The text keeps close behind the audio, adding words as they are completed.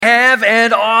have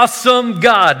an awesome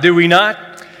God, do we not?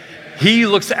 He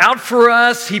looks out for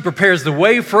us. He prepares the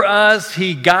way for us.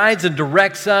 He guides and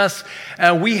directs us.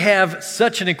 We have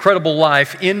such an incredible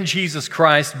life in Jesus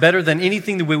Christ, better than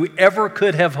anything that we ever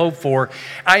could have hoped for.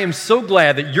 I am so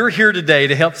glad that you're here today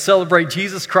to help celebrate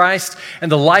Jesus Christ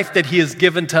and the life that He has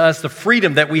given to us. The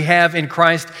freedom that we have in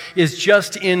Christ is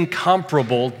just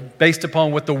incomparable based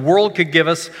upon what the world could give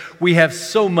us. We have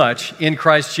so much in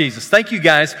Christ Jesus. Thank you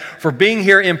guys for being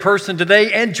here in person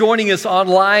today and joining us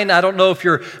online. I don't know if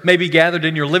you're maybe gathered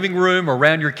in your living room or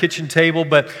around your kitchen table,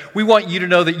 but we want you to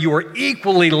know that you are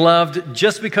equally loved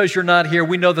just because you're not here.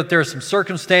 We know that there are some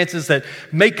circumstances that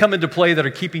may come into play that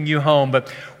are keeping you home, but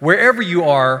wherever you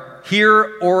are,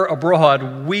 here or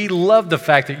abroad, we love the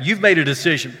fact that you've made a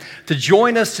decision to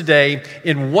join us today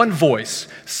in one voice,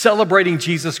 celebrating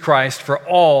Jesus Christ for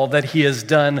all that He has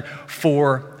done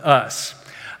for us.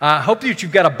 I hope that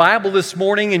you've got a Bible this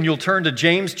morning and you'll turn to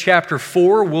James chapter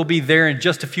 4. We'll be there in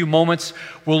just a few moments.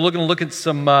 We're going to look at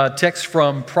some texts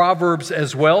from Proverbs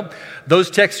as well. Those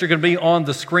texts are going to be on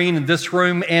the screen in this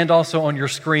room and also on your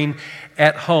screen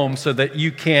at home so that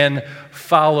you can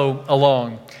follow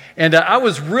along. And I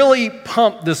was really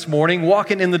pumped this morning,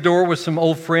 walking in the door with some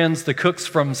old friends, the Cooks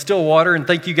from Stillwater, and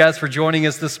thank you guys for joining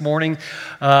us this morning.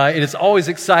 It is always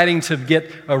exciting to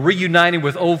get reunited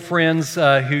with old friends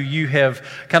who you have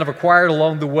kind of acquired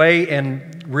along the way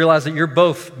and realize that you're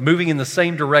both moving in the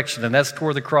same direction, and that's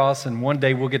toward the cross, and one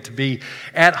day we'll get to be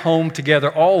at home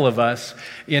together, all of us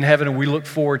in heaven, and we look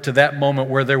forward to that moment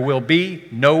where there will be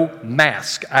no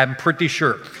mask, I'm pretty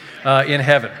sure, in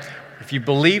heaven. If you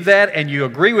believe that and you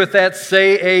agree with that,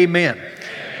 say amen.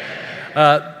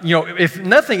 If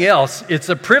nothing else, it's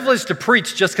a privilege to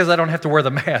preach just because I don't have to wear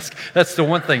the mask. That's the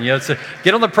one thing.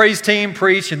 Get on the praise team,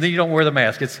 preach, and then you don't wear the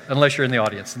mask. Unless you're in the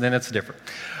audience, and then it's different.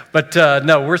 But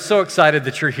no, we're so excited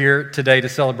that you're here today to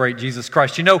celebrate Jesus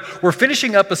Christ. You know, we're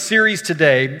finishing up a series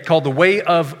today called The Way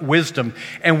of Wisdom,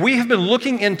 and we have been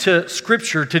looking into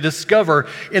Scripture to discover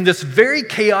in this very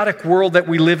chaotic world that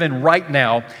we live in right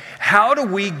now, how do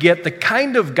we get the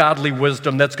kind of godly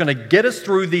wisdom that's going to get us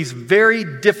through these very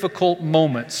difficult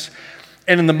moments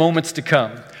and in the moments to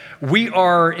come. We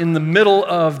are in the middle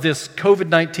of this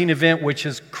COVID-19 event, which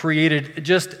has created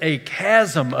just a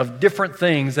chasm of different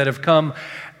things that have come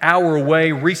our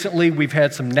way. Recently, we've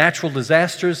had some natural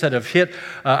disasters that have hit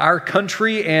our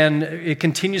country, and it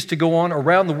continues to go on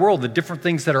around the world, the different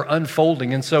things that are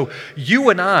unfolding. And so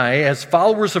you and I, as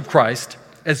followers of Christ,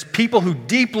 as people who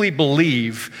deeply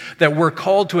believe that we're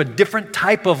called to a different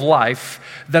type of life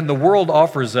than the world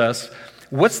offers us,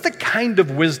 what's the kind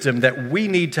of wisdom that we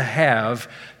need to have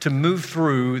to move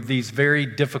through these very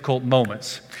difficult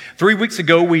moments? 3 weeks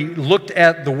ago, we looked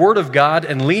at the Word of God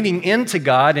and leaning into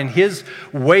God and His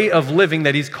way of living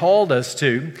that He's called us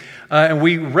to. And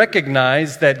we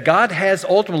recognize that God has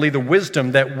ultimately the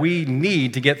wisdom that we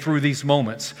need to get through these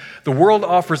moments. The world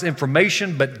offers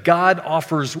information, but God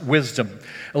offers wisdom.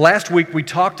 Last week, we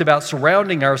talked about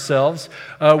surrounding ourselves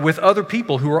with other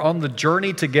people who are on the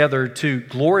journey together to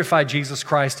glorify Jesus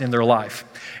Christ in their life.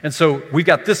 And so we've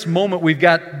got this moment we've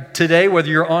got today, whether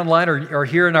you're online or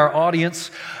here in our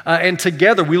audience, and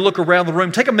together we look around the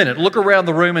room. Take a minute, look around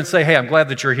the room and say, hey, I'm glad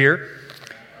that you're here.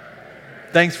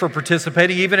 Thanks for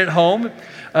participating. Even at home,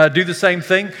 do the same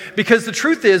thing. Because the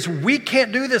truth is, we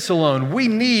can't do this alone. We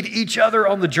need each other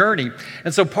on the journey.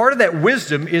 And so part of that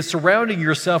wisdom is surrounding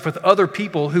yourself with other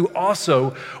people who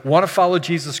also want to follow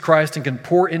Jesus Christ and can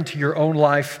pour into your own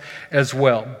life as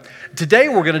well. Today,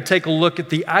 we're going to take a look at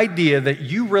the idea that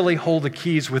you really hold the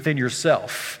keys within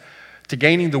yourself to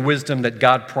gaining the wisdom that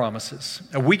God promises.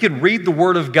 And we can read the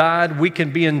Word of God, we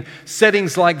can be in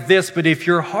settings like this, but if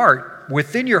your heart,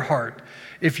 within your heart,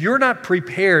 if you're not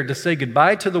prepared to say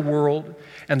goodbye to the world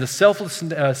and the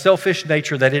selfish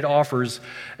nature that it offers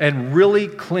and really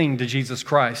cling to Jesus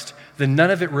Christ, then none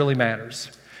of it really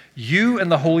matters. You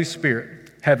and the Holy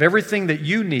Spirit have everything that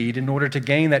you need in order to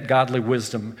gain that godly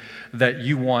wisdom that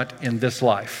you want in this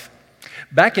life.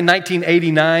 Back in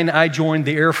 1989, I joined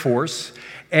the Air Force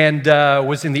and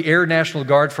was in the Air National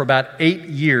Guard for about 8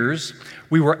 years.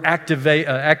 We were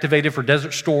activated for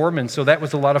Desert Storm, and so that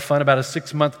was a lot of fun, about a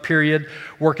 6-month period,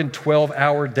 working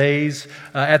 12-hour days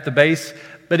at the base.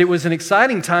 But it was an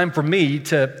exciting time for me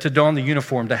to don the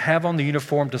uniform, to have on the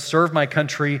uniform, to serve my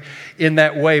country in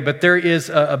that way. But there is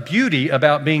a beauty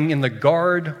about being in the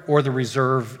Guard or the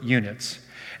Reserve units,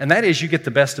 and that is you get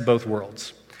the best of both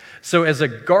worlds. So as a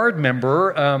Guard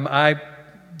member, I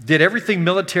did everything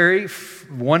military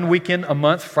one weekend a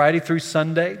month, Friday through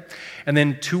Sunday. And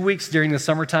then 2 weeks during the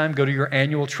summertime, go to your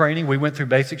annual training. We went through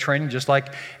basic training just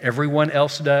like everyone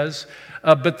else does.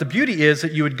 But the beauty is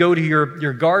that you would go to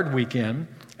your guard weekend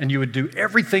and you would do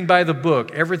everything by the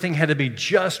book. Everything had to be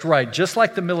just right, just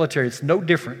like the military. It's no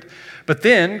different. But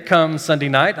then come Sunday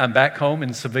night, I'm back home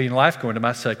in civilian life going to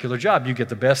my secular job. You get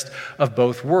the best of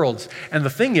both worlds. And the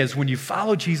thing is, when you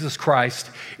follow Jesus Christ,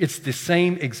 it's the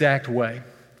same exact way.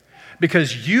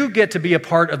 Because you get to be a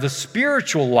part of the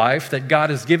spiritual life that God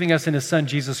is giving us in His Son,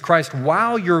 Jesus Christ,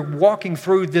 while you're walking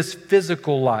through this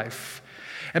physical life.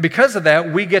 And because of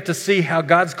that, we get to see how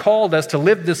God's called us to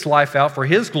live this life out for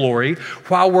His glory,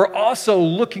 while we're also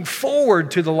looking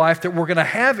forward to the life that we're going to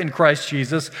have in Christ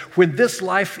Jesus when this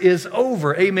life is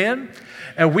over. Amen?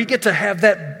 And we get to have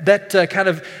that kind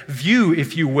of view,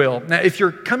 if you will. Now, if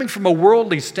you're coming from a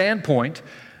worldly standpoint,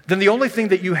 then the only thing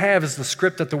that you have is the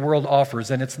script that the world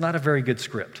offers, and it's not a very good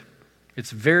script.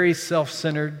 It's very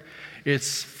self-centered.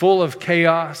 It's full of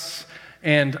chaos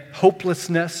and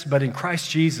hopelessness, but in Christ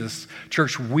Jesus,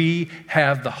 church, we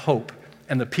have the hope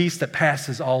and the peace that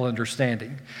passes all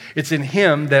understanding. It's in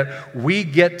Him that we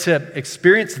get to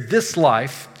experience this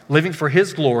life, living for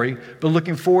His glory, but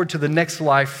looking forward to the next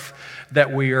life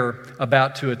that we are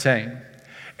about to attain.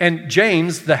 And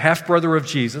James, the half-brother of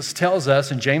Jesus, tells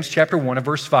us in James chapter 1 and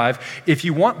verse 5, if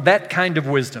you want that kind of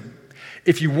wisdom,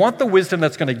 if you want the wisdom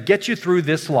that's going to get you through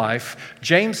this life,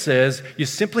 James says you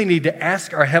simply need to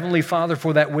ask our Heavenly Father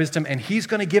for that wisdom, and He's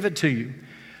going to give it to you.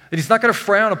 That He's not going to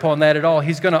frown upon that at all.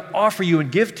 He's going to offer you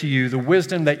and give to you the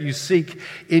wisdom that you seek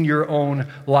in your own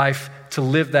life to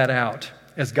live that out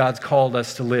as God's called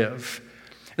us to live.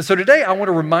 And so today I want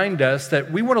to remind us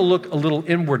that we want to look a little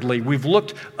inwardly. We've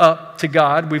looked up to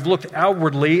God. We've looked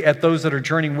outwardly at those that are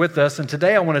journeying with us. And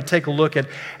today I want to take a look at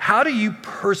how do you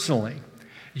personally,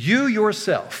 you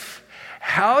yourself,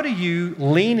 how do you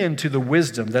lean into the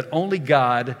wisdom that only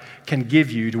God can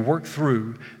give you to work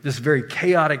through this very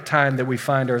chaotic time that we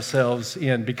find ourselves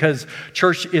in? Because,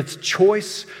 church, it's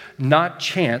choice, not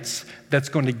chance, that's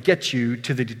going to get you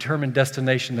to the determined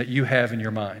destination that you have in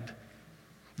your mind.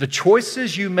 The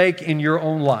choices you make in your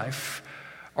own life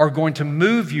are going to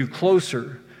move you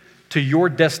closer to your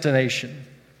destination.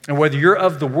 And whether you're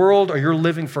of the world or you're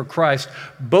living for Christ,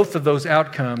 both of those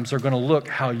outcomes are going to look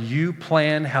how you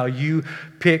plan, how you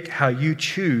pick, how you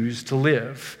choose to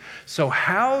live. So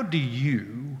how do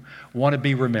you want to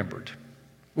be remembered?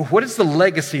 What is the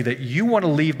legacy that you want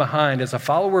to leave behind as a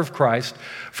follower of Christ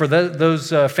for those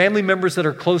family members that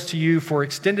are close to you, for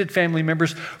extended family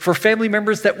members, for family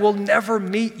members that will never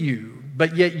meet you,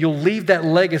 but yet you'll leave that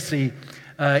legacy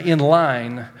in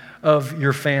line of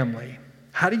your family?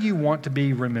 How do you want to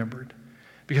be remembered?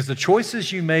 Because the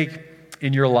choices you make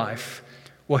in your life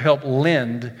will help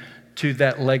lend to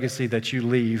that legacy that you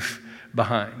leave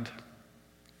behind.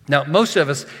 Now, most of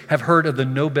us have heard of the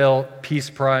Nobel Peace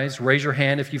Prize. Raise your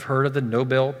hand if you've heard of the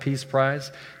Nobel Peace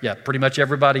Prize. Yeah, pretty much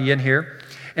everybody in here.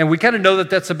 And we kind of know that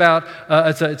that's about,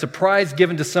 it's a prize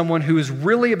given to someone who is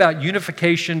really about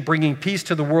unification, bringing peace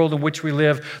to the world in which we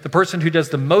live. The person who does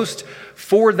the most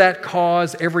for that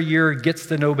cause every year gets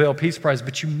the Nobel Peace Prize.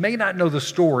 But you may not know the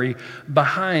story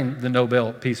behind the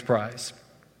Nobel Peace Prize.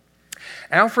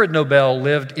 Alfred Nobel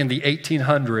lived in the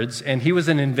 1800s, and he was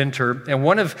an inventor. And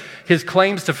one of his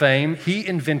claims to fame, he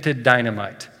invented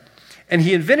dynamite. And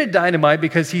he invented dynamite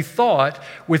because he thought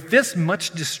with this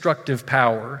much destructive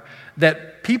power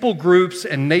that people groups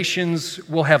and nations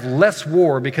will have less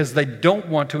war because they don't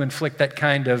want to inflict that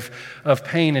kind of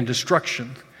pain and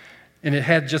destruction. And it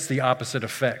had just the opposite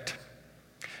effect.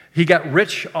 He got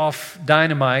rich off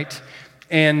dynamite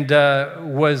and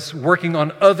was working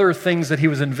on other things that he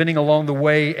was inventing along the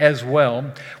way as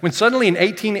well, when suddenly in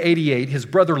 1888, his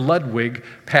brother Ludwig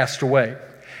passed away.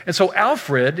 And so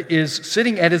Alfred is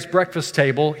sitting at his breakfast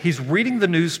table. He's reading the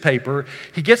newspaper.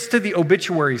 He gets to the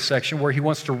obituary section where he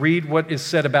wants to read what is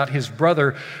said about his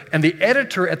brother, and the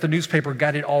editor at the newspaper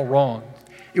got it all wrong.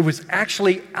 It was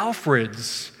actually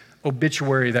Alfred's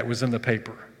obituary that was in the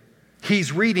paper.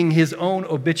 He's reading his own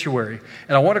obituary.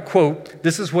 And I want to quote,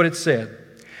 this is what it said.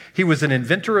 He was an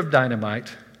inventor of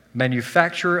dynamite,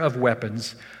 manufacturer of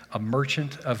weapons, a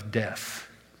merchant of death.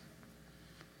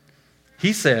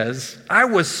 He says, I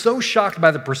was so shocked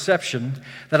by the perception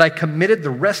that I committed the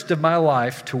rest of my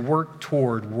life to work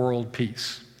toward world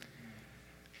peace.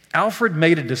 Alfred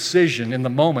made a decision in the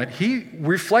moment. He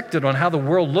reflected on how the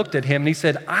world looked at him, and he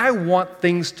said, I want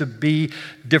things to be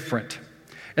different.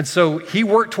 And so he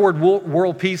worked toward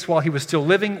world peace while he was still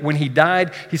living. When he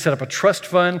died, he set up a trust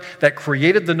fund that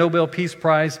created the Nobel Peace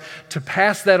Prize to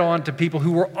pass that on to people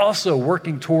who were also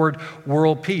working toward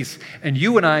world peace. And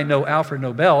you and I know Alfred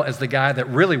Nobel as the guy that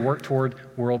really worked toward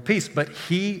world peace, but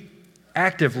he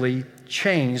actively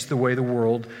changed the way the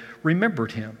world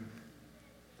remembered him.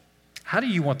 How do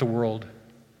you want the world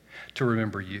to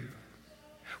remember you?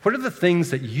 What are the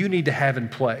things that you need to have in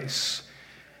place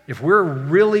if we're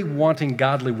really wanting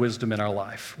godly wisdom in our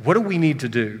life? What do we need to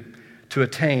do to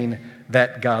attain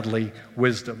that godly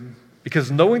wisdom?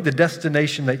 Because knowing the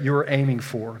destination that you're aiming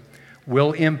for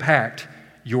will impact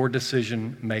your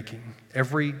decision making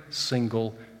every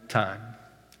single time.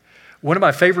 One of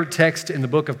my favorite texts in the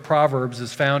book of Proverbs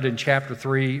is found in chapter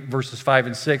 3, verses 5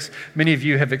 and 6. Many of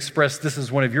you have expressed this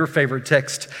is one of your favorite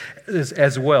texts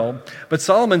as well. But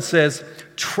Solomon says,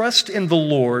 "Trust in the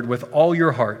Lord with all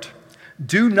your heart.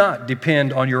 Do not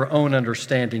depend on your own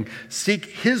understanding. Seek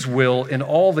His will in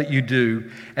all that you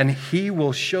do, and He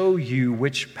will show you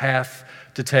which path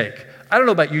to take." I don't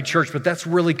know about you, church, but that's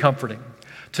really comforting.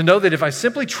 To know that if I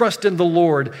simply trust in the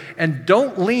Lord and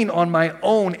don't lean on my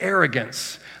own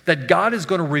arrogance, that God is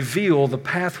going to reveal the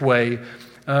pathway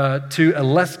to a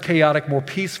less chaotic, more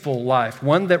peaceful life,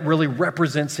 one that really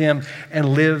represents Him and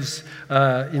lives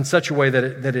in such a way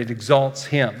that it exalts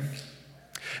Him.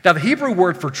 Now, the Hebrew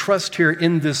word for trust here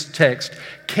in this text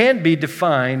can be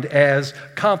defined as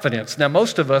confidence. Now,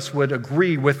 most of us would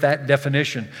agree with that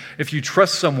definition. If you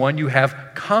trust someone, you have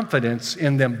confidence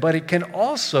in them, but it can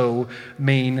also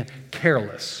mean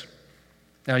careless.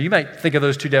 Now, you might think of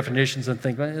those two definitions and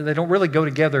think, well, they don't really go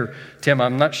together, Tim.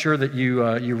 I'm not sure that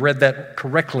you read that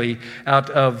correctly out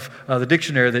of the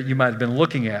dictionary that you might have been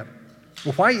looking at.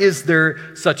 Well, why is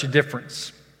there such a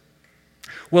difference?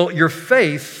 Well, your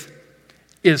faith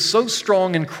is so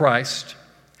strong in Christ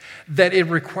that it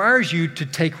requires you to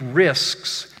take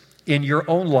risks in your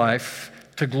own life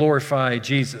to glorify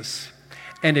Jesus.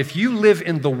 And if you live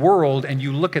in the world and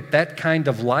you look at that kind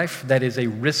of life, that is a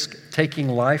risk-taking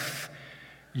life,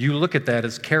 you look at that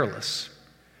as careless.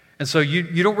 And so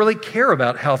you don't really care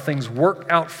about how things work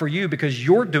out for you because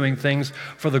you're doing things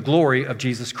for the glory of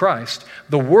Jesus Christ.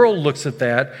 The world looks at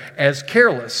that as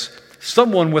careless.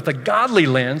 Someone with a godly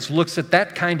lens looks at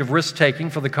that kind of risk-taking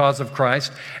for the cause of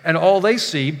Christ, and all they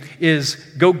see is,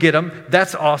 go get them,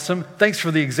 that's awesome, thanks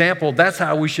for the example, that's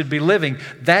how we should be living.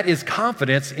 That is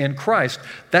confidence in Christ.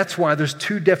 That's why there's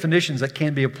two definitions that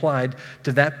can be applied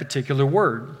to that particular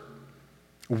word.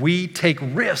 We take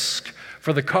risk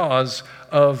for the cause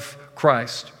of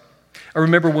Christ. I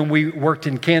remember when we worked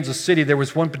in Kansas City, there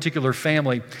was one particular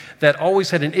family that always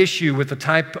had an issue with the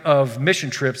type of mission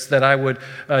trips that I would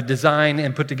design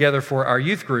and put together for our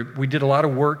youth group. We did a lot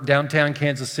of work downtown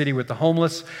Kansas City with the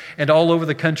homeless and all over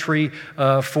the country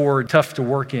for Tough to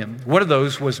Work In. One of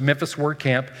those was Memphis Work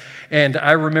Camp, and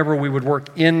I remember we would work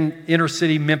in inner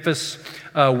city Memphis,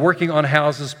 working on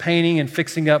houses, painting and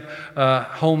fixing up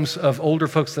homes of older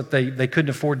folks that they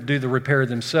couldn't afford to do the repair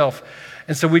themselves.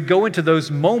 And so we'd go into those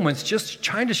moments just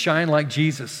trying to shine like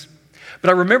Jesus. But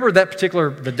I remember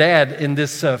the dad in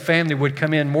this family would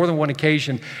come in more than one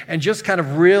occasion and just kind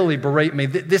of really berate me.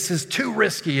 This is too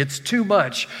risky. It's too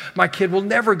much. My kid will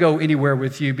never go anywhere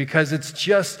with you because it's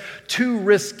just too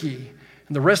risky.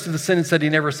 And the rest of the sentence that he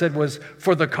never said was,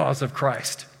 for the cause of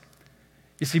Christ.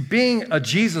 You see, being a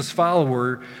Jesus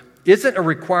follower isn't a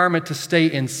requirement to stay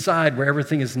inside where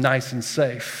everything is nice and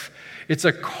safe. It's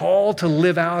a call to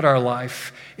live out our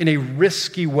life in a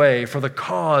risky way for the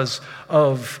cause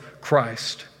of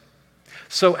Christ.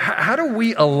 So how do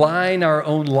we align our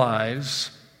own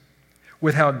lives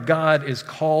with how God has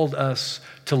called us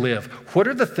to live? What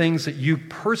are the things that you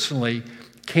personally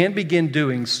can begin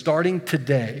doing starting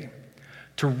today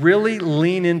to really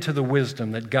lean into the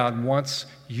wisdom that God wants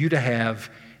you to have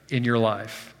in your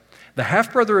life? The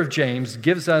half-brother of James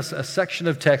gives us a section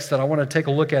of text that I want to take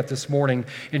a look at this morning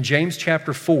in James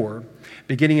chapter 4,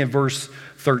 beginning in verse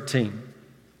 13.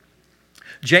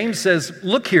 James says,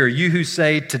 "Look here, you who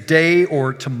say, today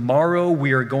or tomorrow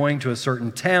we are going to a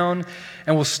certain town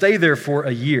and will stay there for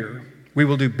a year. We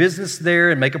will do business there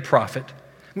and make a profit."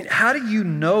 I mean, how do you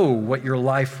know what your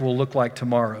life will look like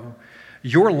tomorrow?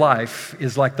 Your life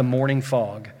is like the morning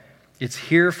fog. It's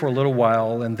here for a little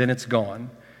while and then it's gone.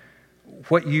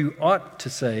 What you ought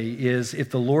to say is, if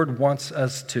the Lord wants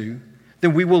us to,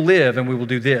 then we will live and we will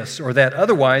do this or that.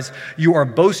 Otherwise, you are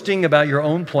boasting about your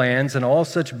own plans, and all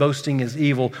such boasting is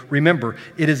evil. Remember,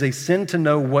 it is a sin to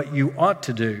know what you ought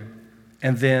to do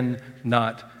and then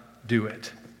not do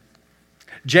it.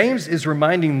 James is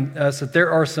reminding us that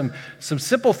there are some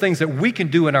simple things that we can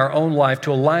do in our own life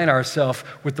to align ourselves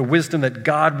with the wisdom that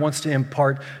God wants to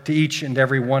impart to each and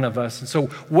every one of us. And so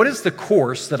what is the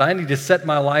course that I need to set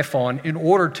my life on in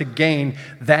order to gain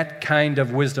that kind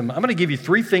of wisdom? I'm going to give you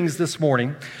 3 things this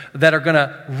morning that are going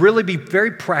to really be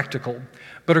very practical,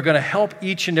 but are going to help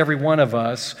each and every one of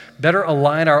us better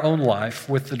align our own life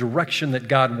with the direction that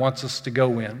God wants us to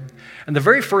go in. And the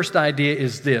very first idea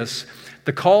is this.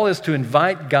 The call is to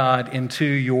invite God into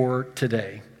your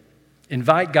today.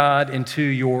 Invite God into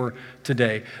your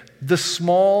today. The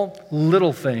small,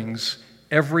 little things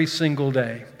every single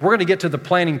day. We're going to get to the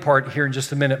planning part here in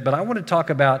just a minute, but I want to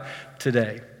talk about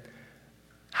today.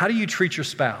 How do you treat your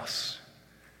spouse?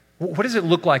 What does it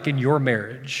look like in your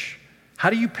marriage? How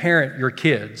do you parent your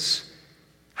kids?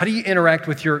 How do you interact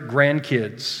with your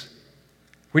grandkids?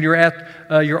 When you're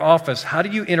at your office, how do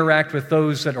you interact with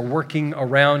those that are working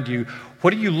around you? What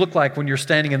do you look like when you're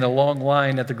standing in the long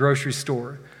line at the grocery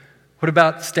store? What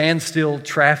about standstill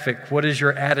traffic? What is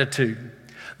your attitude?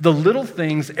 The little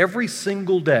things every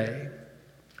single day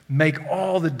make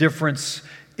all the difference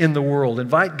in the world.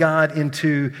 Invite God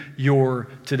into your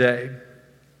today.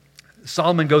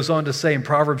 Solomon goes on to say in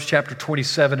Proverbs chapter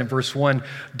 27 and verse 1,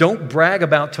 don't brag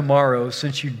about tomorrow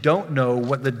since you don't know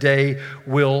what the day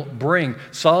will bring.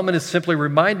 Solomon is simply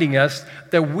reminding us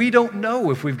that we don't know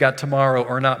if we've got tomorrow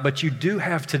or not, but you do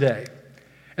have today.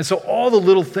 And so all the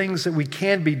little things that we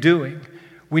can be doing,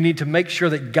 we need to make sure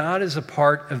that God is a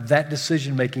part of that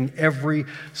decision-making every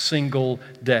single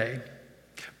day.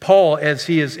 Paul, as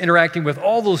he is interacting with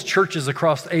all those churches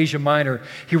across Asia Minor,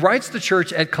 he writes the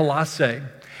church at Colossae.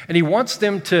 And he wants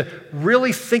them to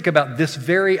really think about this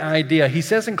very idea. He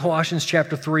says in Colossians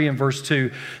chapter 3 and verse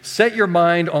 2, set your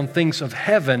mind on things of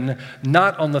heaven,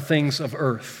 not on the things of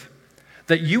earth.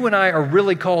 That you and I are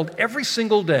really called every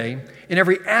single day in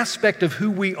every aspect of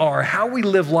who we are, how we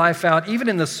live life out, even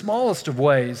in the smallest of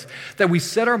ways, that we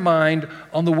set our mind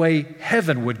on the way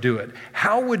heaven would do it.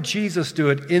 How would Jesus do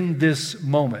it in this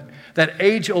moment? That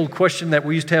age-old question that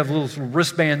we used to have little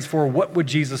wristbands for, what would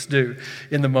Jesus do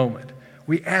in the moment?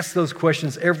 We ask those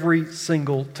questions every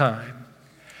single time.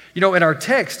 You know, and our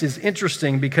text is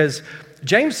interesting because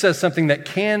James says something that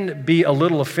can be a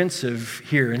little offensive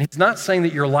here. And he's not saying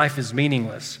that your life is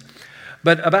meaningless.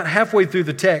 But about halfway through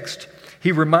the text,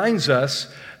 he reminds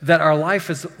us that our life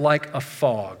is like a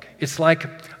fog. It's like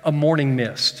a morning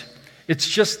mist. It's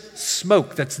just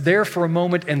smoke that's there for a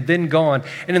moment and then gone.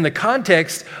 And in the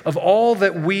context of all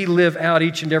that we live out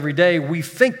each and every day, we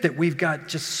think that we've got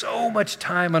just so much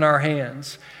time on our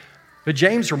hands. But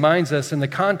James reminds us in the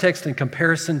context and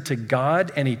comparison to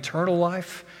God and eternal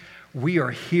life, we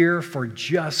are here for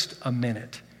just a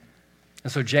minute.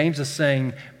 And so James is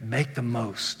saying, make the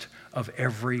most of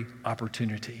every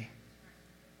opportunity.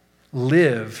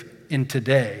 Live in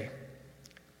today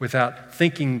without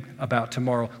thinking about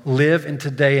tomorrow. Live in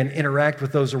today and interact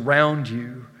with those around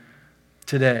you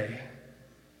today.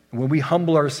 When we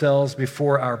humble ourselves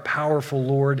before our powerful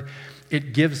Lord,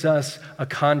 it gives us a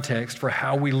context for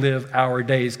how we live our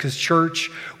days. Because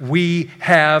church, we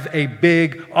have a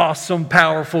big, awesome,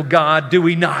 powerful God, do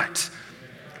we not?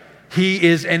 He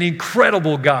is an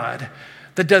incredible God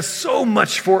that does so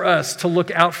much for us to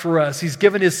look out for us. He's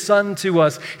given His Son to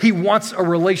us. He wants a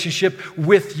relationship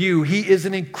with you. He is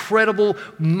an incredible,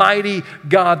 mighty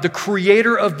God, the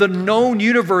creator of the known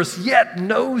universe, yet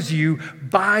knows you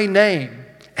by name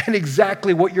and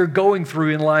exactly what you're going through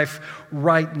in life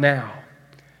right now.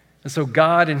 And so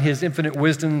God, in His infinite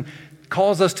wisdom,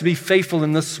 calls us to be faithful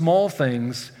in the small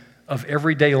things of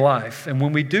everyday life. And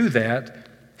when we do that,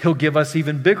 He'll give us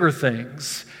even bigger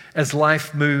things as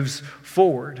life moves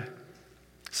forward.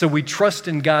 So we trust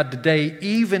in God today,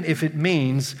 even if it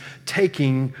means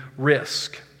taking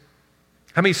risk.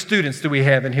 How many students do we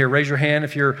have in here? Raise your hand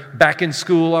if you're back in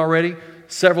school already.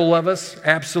 Several of us,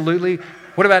 absolutely.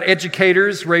 What about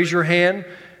educators? Raise your hand.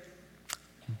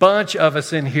 Bunch of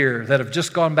us in here that have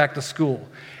just gone back to school.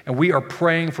 And we are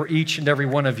praying for each and every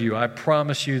one of you. I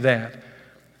promise you that.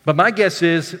 But my guess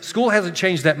is school hasn't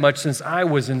changed that much since I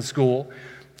was in school.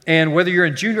 And whether you're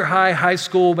in junior high, high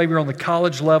school, maybe you're on the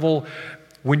college level,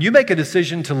 when you make a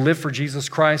decision to live for Jesus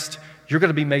Christ, you're going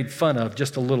to be made fun of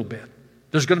just a little bit.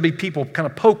 There's going to be people kind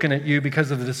of poking at you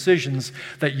because of the decisions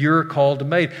that you're called to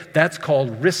make. That's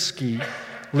called risky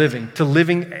living, to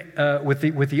living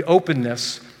with the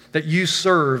openness that you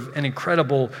serve an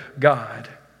incredible God.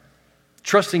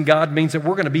 Trusting God means that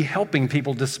we're going to be helping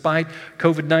people despite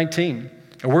COVID-19.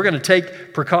 And we're going to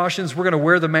take precautions. We're going to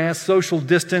wear the mask, social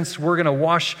distance. We're going to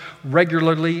wash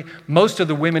regularly. Most of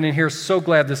the women in here are so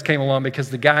glad this came along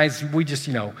because the guys, we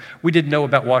didn't know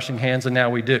about washing hands, and now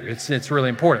we do. It's really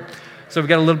important. So we've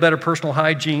got a little better personal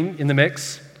hygiene in the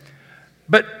mix.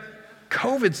 But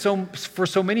COVID, for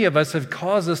so many of us, have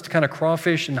caused us to kind of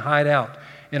crawfish and hide out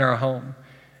in our home.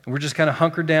 And we're just kind of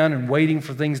hunkered down and waiting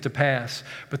for things to pass.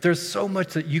 But there's so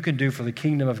much that you can do for the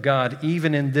kingdom of God,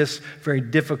 even in this very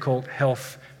difficult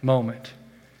health moment.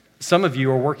 Some of you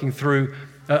are working through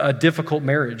a difficult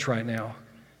marriage right now.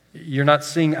 You're not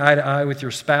seeing eye to eye with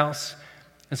your spouse,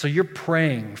 and so you're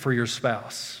praying for your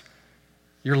spouse.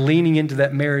 You're leaning into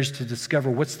that marriage to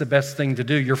discover what's the best thing to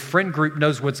do. Your friend group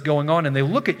knows what's going on, and they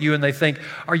look at you and they think,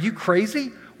 are you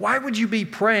crazy? Why would you be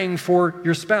praying for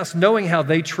your spouse, knowing how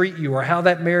they treat you or how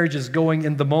that marriage is going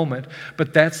in the moment?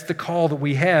 But that's the call that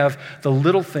we have, the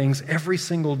little things every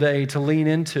single day to lean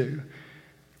into.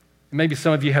 Maybe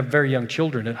some of you have very young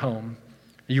children at home.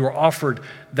 You were offered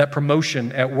that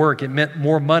promotion at work. It meant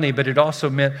more money, but it also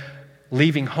meant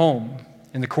leaving home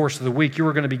in the course of the week. You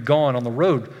were going to be gone on the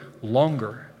road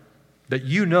longer. That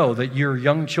you know that your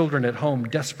young children at home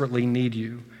desperately need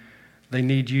you. They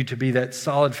need you to be that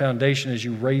solid foundation as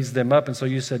you raise them up. And so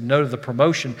you said no to the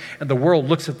promotion. And the world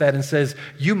looks at that and says,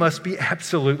 you must be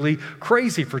absolutely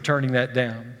crazy for turning that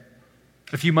down.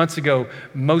 A few months ago,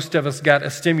 most of us got a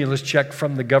stimulus check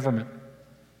from the government.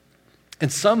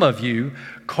 And some of you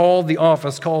called the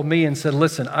office, called me and said,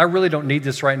 listen, I really don't need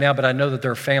this right now, but I know that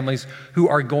there are families who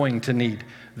are going to need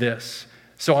this.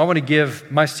 So I want to give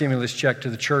my stimulus check to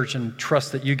the church and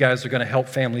trust that you guys are going to help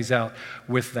families out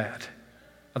with that.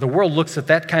 The world looks at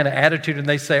that kind of attitude and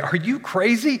they say, are you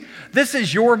crazy? This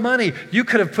is your money. You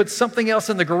could have put something else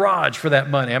in the garage for that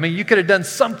money. I mean, you could have done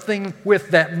something with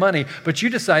that money, but you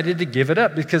decided to give it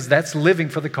up because that's living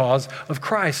for the cause of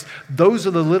Christ. Those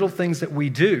are the little things that we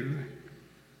do.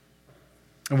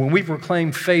 And when we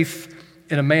proclaim faith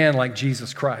in a man like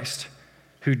Jesus Christ,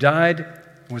 who died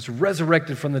and was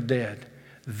resurrected from the dead,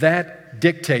 that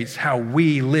dictates how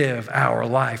we live our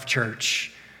life,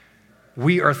 church.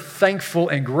 We are thankful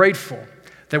and grateful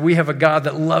that we have a God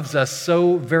that loves us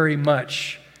so very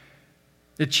much.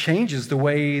 It changes the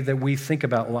way that we think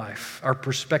about life, our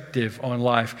perspective on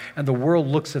life, and the world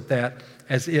looks at that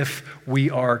as if we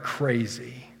are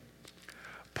crazy.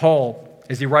 Paul,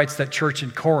 as he writes that church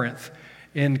in Corinth,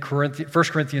 in 1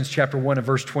 Corinthians chapter 1 and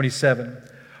verse 27,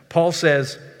 Paul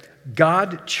says,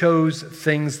 God chose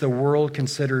things the world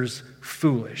considers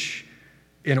foolish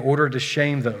in order to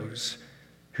shame those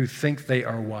who think they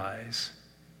are wise.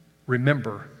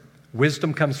 Remember,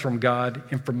 wisdom comes from God,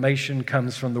 information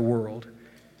comes from the world.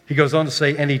 He goes on to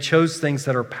say, and he chose things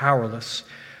that are powerless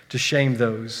to shame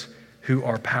those who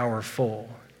are powerful.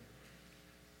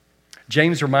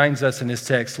 James reminds us in his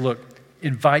text, look,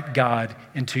 invite God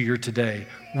into your today.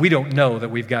 We don't know that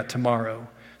we've got tomorrow,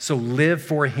 so live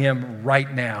for him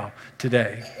right now,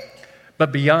 today.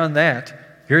 But beyond that,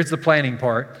 here's the planning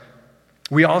part.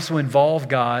 We also involve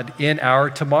God in our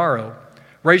tomorrow.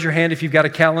 Raise your hand if you've got a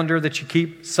calendar that you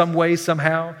keep some way,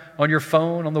 somehow, on your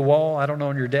phone, on the wall, I don't know,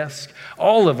 on your desk.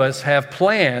 All of us have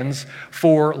plans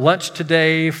for lunch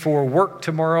today, for work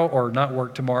tomorrow, or not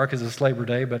work tomorrow because it's Labor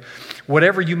Day, but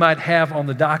whatever you might have on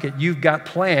the docket, you've got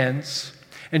plans.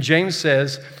 And James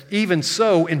says, even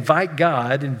so, invite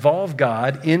God, involve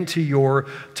God into your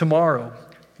tomorrow.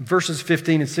 Verses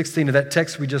 15 and 16 of that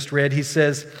text we just read, he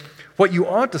says, what you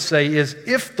ought to say is,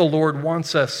 if the Lord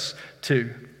wants us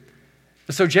to.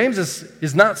 So James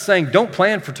is not saying, don't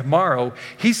plan for tomorrow.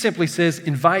 He simply says,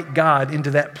 invite God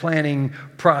into that planning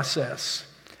process.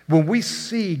 When we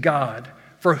see God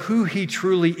for who he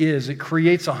truly is, it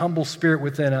creates a humble spirit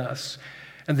within us.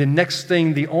 And the next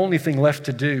thing, the only thing left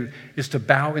to do is to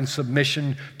bow in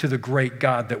submission to the great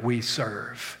God that we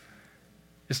serve.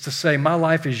 It's to say, my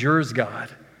life is yours, God.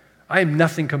 I am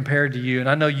nothing compared to you, and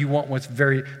I know you want what's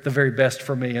the very best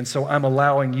for me, and so I'm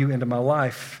allowing you into my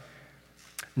life.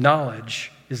 Knowledge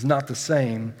is not the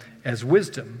same as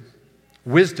wisdom.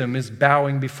 Wisdom is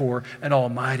bowing before an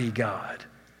almighty God.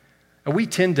 And we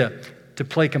tend to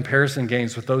play comparison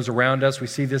games with those around us. We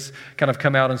see this kind of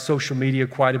come out on social media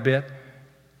quite a bit.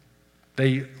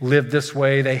 They live this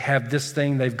way, they have this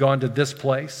thing, they've gone to this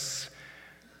place.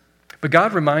 But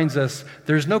God reminds us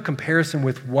there's no comparison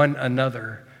with one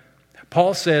another.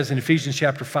 Paul says in Ephesians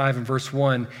chapter 5 and verse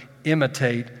 1,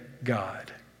 imitate God.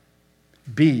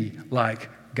 Be like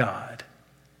God.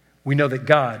 We know that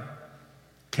God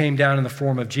came down in the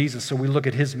form of Jesus, so we look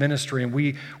at his ministry and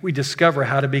we discover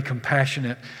how to be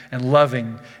compassionate and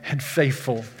loving and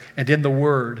faithful and in the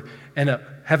Word and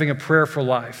having a prayerful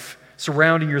life.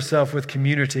 surrounding yourself with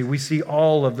community. We see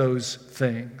all of those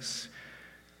things.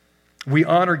 We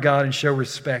honor God and show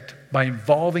respect by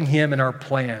involving Him in our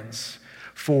plans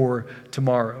for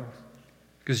tomorrow.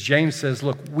 Because James says,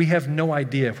 look, we have no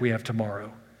idea if we have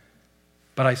tomorrow,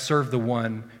 but I serve the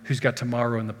one who's got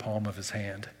tomorrow in the palm of his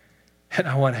hand. And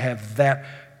I want to have that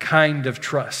kind of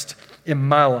trust in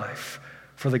my life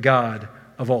for the God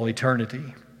of all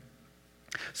eternity.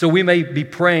 So we may be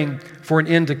praying for an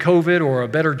end to COVID or a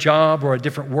better job or a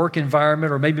different work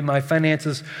environment or maybe my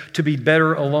finances to be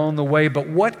better along the way. But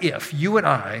what if you and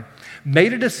I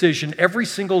made a decision every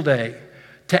single day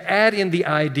to add in the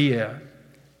idea,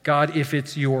 God, if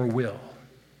it's your will?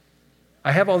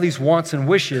 I have all these wants and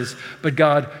wishes, but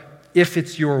God, if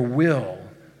it's your will,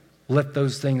 let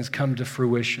those things come to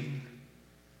fruition.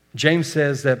 James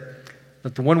says that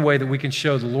the one way that we can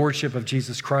show the lordship of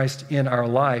Jesus Christ in our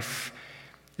life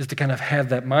is to kind of have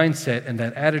that mindset and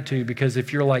that attitude, because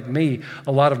if you're like me,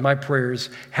 a lot of my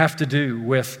prayers have to do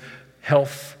with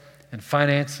health and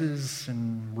finances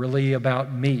and really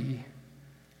about me.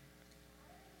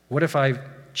 What if I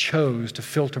chose to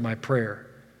filter my prayer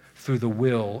through the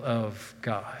will of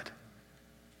God?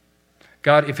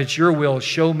 God, if it's your will,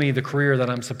 show me the career that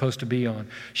I'm supposed to be on.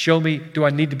 Show me, do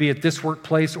I need to be at this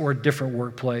workplace or a different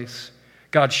workplace?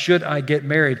 God, should I get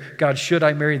married? God, should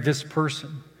I marry this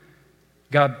person?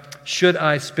 God, should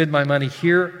I spend my money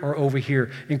here or over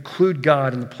here? Include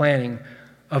God in the planning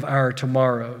of our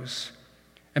tomorrows.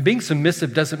 And being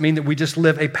submissive doesn't mean that we just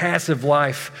live a passive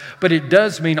life, but it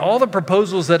does mean all the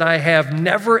proposals that I have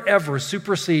never, ever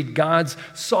supersede God's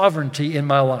sovereignty in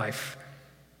my life.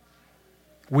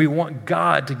 We want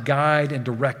God to guide and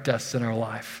direct us in our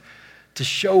life, to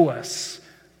show us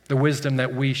the wisdom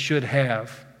that we should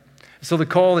have. So the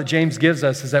call that James gives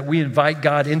us is that we invite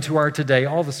God into our today,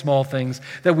 all the small things,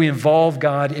 that we involve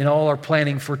God in all our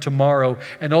planning for tomorrow,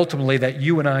 and ultimately that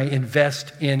you and I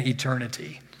invest in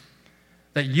eternity.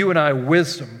 That you and I,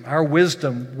 our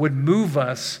wisdom would move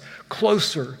us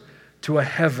closer to a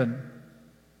heaven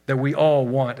that we all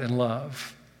want and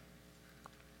love.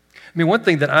 I mean, one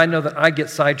thing that I know that I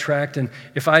get sidetracked, and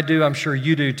if I do, I'm sure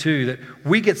you do too, that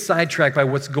we get sidetracked by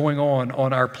what's going on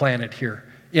our planet here,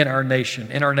 in our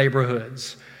nation, in our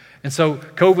neighborhoods. And so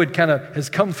COVID kind of has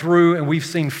come through, and we've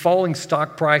seen falling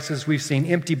stock prices, we've seen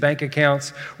empty bank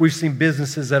accounts, we've seen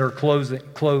businesses that are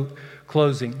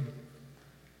closing.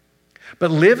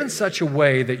 But live in such a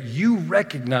way that you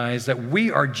recognize that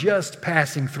we are just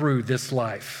passing through this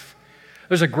life.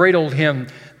 There's a great old hymn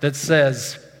that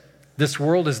says, "This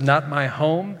world is not my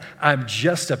home, I'm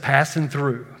just a passing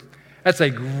through." That's a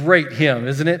great hymn,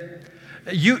 isn't it?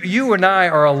 You and I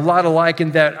are a lot alike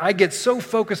in that I get so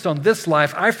focused on this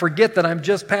life, I forget that I'm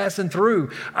just passing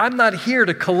through. I'm not here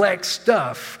to collect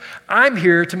stuff. I'm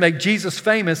here to make Jesus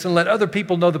famous and let other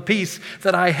people know the peace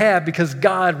that I have because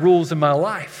God rules in my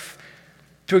life,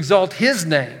 to exalt His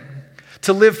name,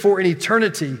 to live for an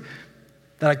eternity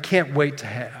that I can't wait to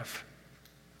have.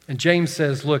 And James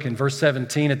says, look, in verse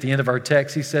 17 at the end of our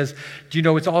text, he says, do you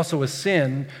know it's also a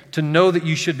sin to know that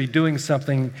you should be doing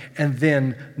something and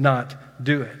then not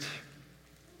do it?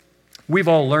 We've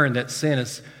all learned that sin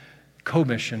is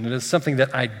commission. It is something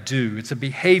that I do. It's a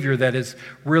behavior that is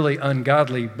really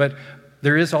ungodly, but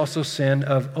there is also sin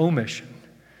of omission.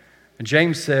 And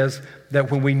James says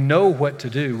that when we know what to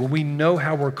do, when we know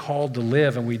how we're called to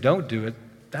live and we don't do it,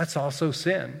 that's also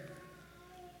sin.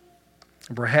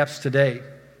 And perhaps today,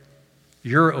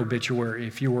 your obituary,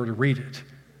 if you were to read it,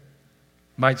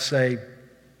 might say,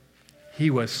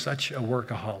 he was such a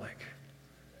workaholic.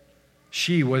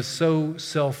 She was so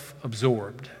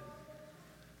self-absorbed.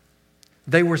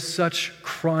 They were such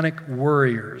chronic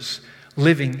worriers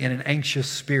living in an anxious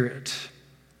spirit.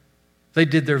 They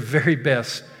did their very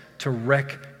best to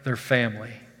wreck their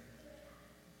family.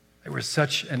 They were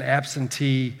such an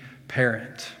absentee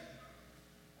parent.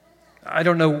 I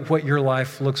don't know what your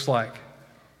life looks like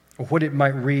or what it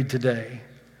might read today.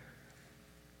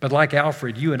 But like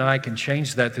Alfred, you and I can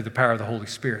change that through the power of the Holy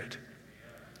Spirit.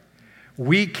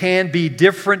 We can be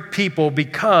different people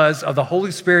because of the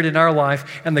Holy Spirit in our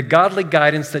life and the godly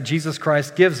guidance that Jesus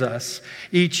Christ gives us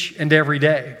each and every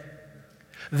day.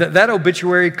 That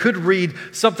obituary could read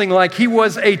something like, he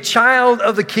was a child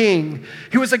of the King.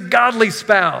 He was a godly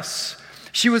spouse.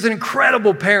 She was an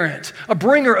incredible parent, a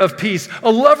bringer of peace, a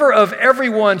lover of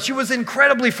everyone. She was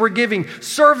incredibly forgiving,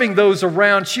 serving those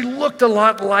around. She looked a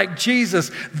lot like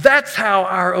Jesus. That's how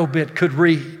our obit could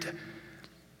read.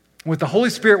 With the Holy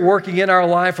Spirit working in our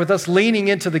life, with us leaning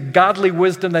into the godly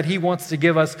wisdom that He wants to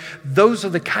give us, those are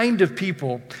the kind of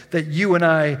people that you and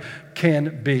I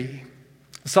can be.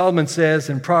 Solomon says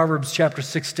in Proverbs chapter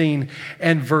 16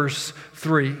 and verse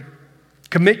 3,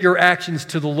 Commit your actions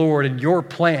to the Lord, and your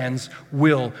plans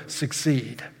will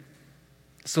succeed.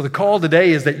 So the call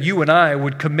today is that you and I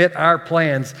would commit our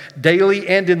plans daily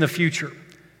and in the future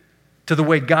to the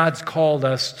way God's called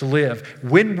us to live.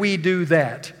 When we do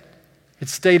that,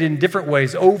 it's stated in different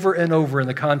ways over and over in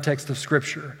the context of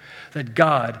Scripture that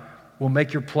God will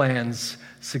make your plans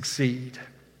succeed.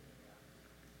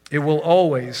 It will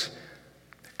always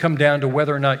come down to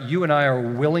whether or not you and I are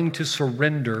willing to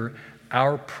surrender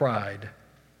our pride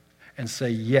and say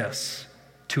yes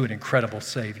to an incredible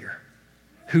Savior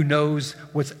who knows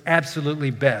what's absolutely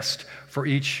best for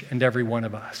each and every one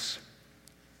of us.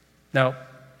 Now,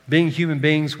 being human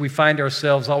beings, we find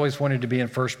ourselves always wanting to be in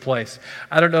first place.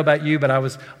 I don't know about you, but I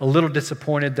was a little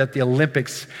disappointed that the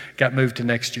Olympics got moved to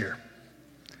next year.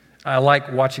 I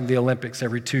like watching the Olympics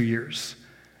every 2 years.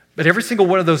 But every single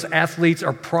one of those athletes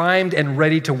are primed and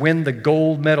ready to win the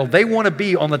gold medal. They want to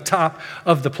be on the top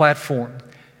of the platform.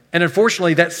 And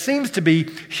unfortunately, that seems to be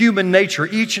human nature.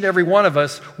 Each and every one of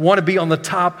us want to be on the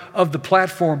top of the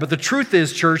platform. But the truth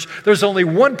is, church, there's only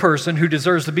one person who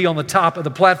deserves to be on the top of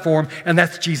the platform, and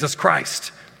that's Jesus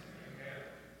Christ.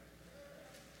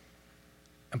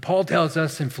 And Paul tells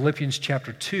us in Philippians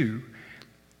chapter 2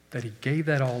 that he gave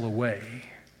that all away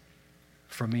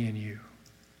for me and you.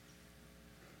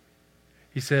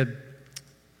 He said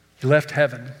he left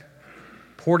heaven,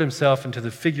 poured himself into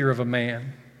the figure of a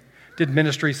man, did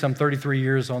ministry some 33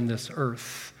 years on this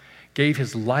earth, gave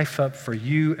his life up for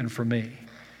you and for me.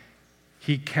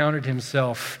 He counted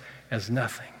himself as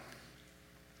nothing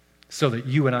so that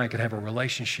you and I could have a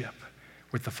relationship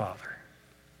with the Father.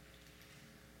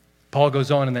 Paul goes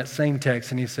on in that same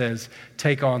text and he says,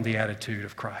 take on the attitude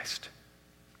of Christ.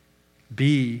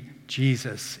 Be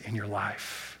Jesus in your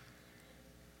life.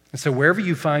 And so wherever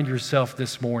you find yourself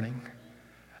this morning,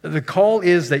 the call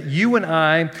is that you and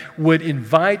I would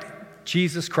invite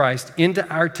Jesus Christ into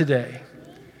our today,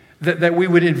 that we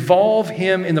would involve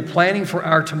him in the planning for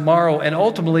our tomorrow, and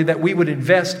ultimately that we would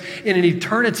invest in an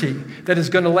eternity that is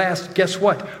going to last, guess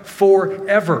what?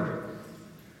 Forever.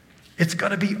 It's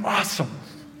going to be awesome.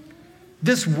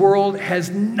 This world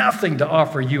has nothing to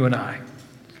offer you and I.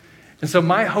 And so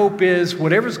my hope is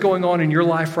whatever's going on in your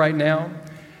life right now,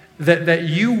 that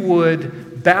you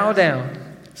would bow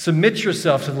down, submit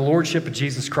yourself to the Lordship of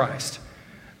Jesus Christ,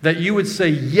 that you would say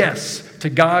yes to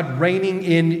God reigning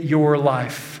in your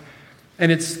life.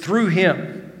 And it's through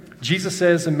him. Jesus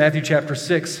says in Matthew chapter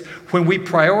 6, when we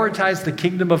prioritize the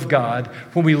kingdom of God,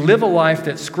 when we live a life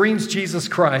that screams Jesus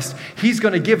Christ, he's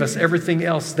going to give us everything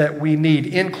else that we need,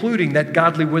 including that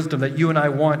godly wisdom that you and I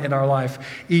want in our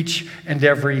life each and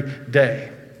every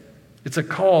day. It's a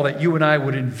call that you and I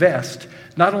would invest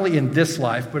not only in this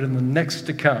life, but in the next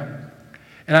to come.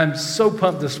 And I'm so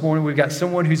pumped this morning. We've got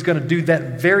someone who's going to do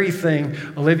that very thing.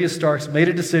 Olivia Starks made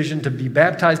a decision to be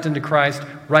baptized into Christ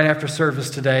right after service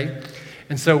today.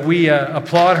 And so we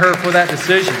applaud her for that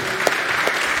decision.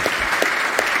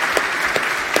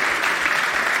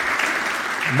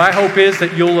 My hope is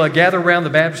that you'll gather around the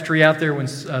baptistry out there when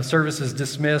service is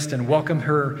dismissed and welcome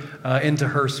her into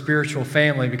her spiritual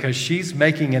family, because she's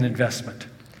making an investment.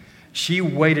 She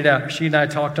waited out. She and I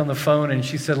talked on the phone, and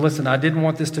she said, listen, I didn't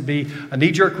want this to be a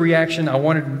knee-jerk reaction. I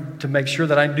wanted to make sure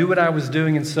that I knew what I was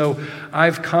doing, and so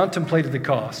I've contemplated the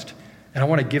cost, and I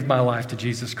want to give my life to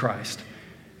Jesus Christ.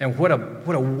 And what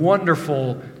a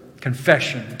wonderful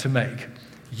confession to make.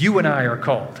 You and I are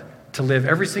called to live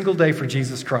every single day for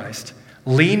Jesus Christ.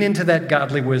 Lean into that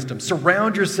godly wisdom.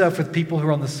 Surround yourself with people who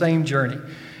are on the same journey,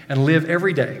 and live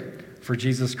every day for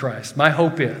Jesus Christ. My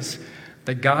hope is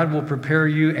that God will prepare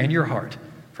you and your heart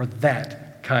for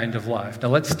that kind of life. Now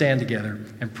let's stand together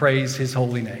and praise his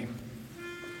holy name.